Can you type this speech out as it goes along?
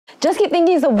Just Keep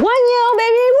Thinking is a 1 year,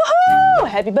 baby! Woohoo!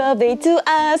 Happy birthday to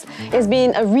us! It's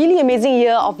been a really amazing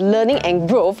year of learning and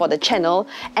growth for the channel,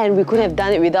 and we couldn't have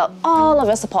done it without all of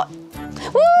your support.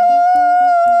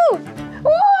 Woo!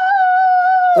 Woo!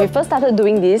 When we first started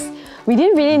doing this, we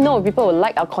didn't really know if people would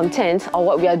like our content or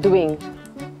what we are doing.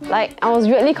 Like, I was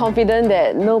really confident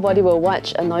that nobody will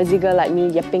watch a noisy girl like me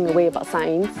yapping away about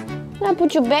science. Can I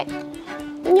put you back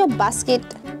in your basket?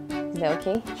 Is that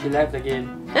okay? She left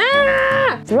again.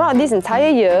 Throughout this entire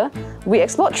year, we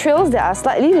explored trails that are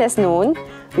slightly less known,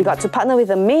 we got to partner with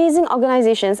amazing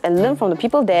organisations and learn from the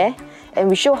people there, and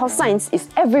we show how science is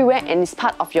everywhere and is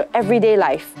part of your everyday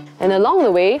life. And along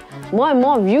the way, more and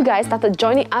more of you guys started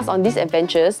joining us on these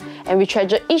adventures, and we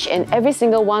treasure each and every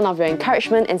single one of your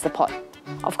encouragement and support.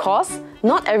 Of course,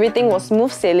 not everything was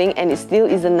smooth sailing, and it still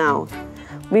isn't now.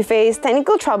 We faced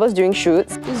technical troubles during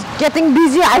shoots. It's getting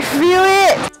busier, I feel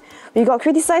it! We got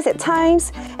criticised at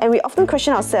times, and we often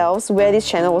questioned ourselves where this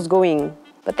channel was going.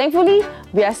 But thankfully,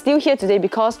 we are still here today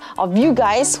because of you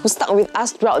guys who stuck with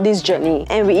us throughout this journey.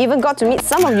 And we even got to meet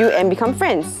some of you and become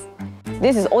friends.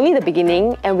 This is only the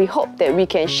beginning, and we hope that we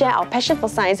can share our passion for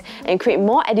science and create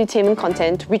more edutainment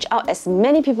content to reach out as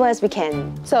many people as we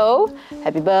can. So,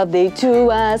 happy birthday to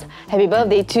us, happy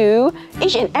birthday to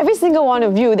each and every single one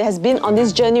of you that has been on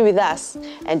this journey with us.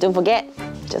 And don't forget,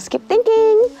 just keep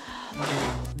thinking.